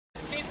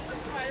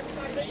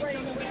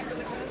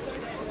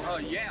Oh,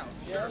 yeah.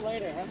 Yeah,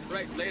 later, huh?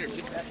 Right, later.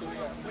 Just after we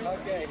are.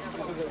 Okay.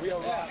 We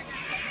are rock.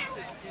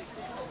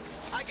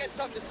 I got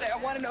something to say.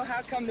 I want to know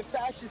how come the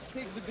fascist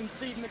pigs have been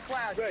seeding the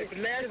clouds. Right, the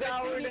last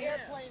hour and a half.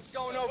 Airplanes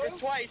going over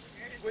twice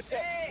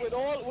with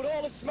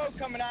all the smoke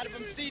coming out of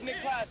them seeding the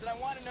clouds. And I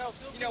want to know,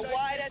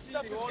 why that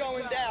stuff is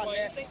going down,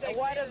 man. And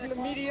why doesn't the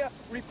media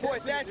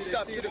report that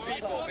stuff to the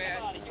people,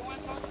 man?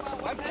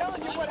 I'm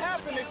telling you what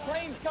happened. The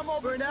planes come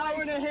over for an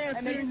hour and a half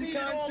and they during the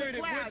seeded all the concert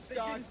at clouds.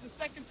 Woodstock. It's the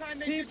second time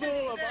they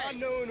People of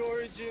unknown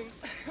origin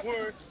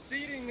were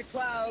seeding the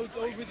clouds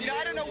over the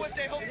I don't know what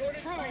they hope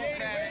to prove,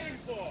 man.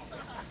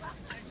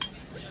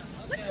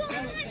 What's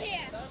going on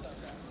here?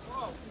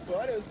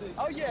 What is it?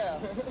 Oh, yeah.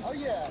 Oh,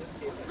 yeah.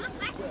 I'm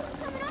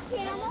coming up here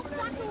and I'm almost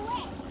blocked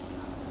away.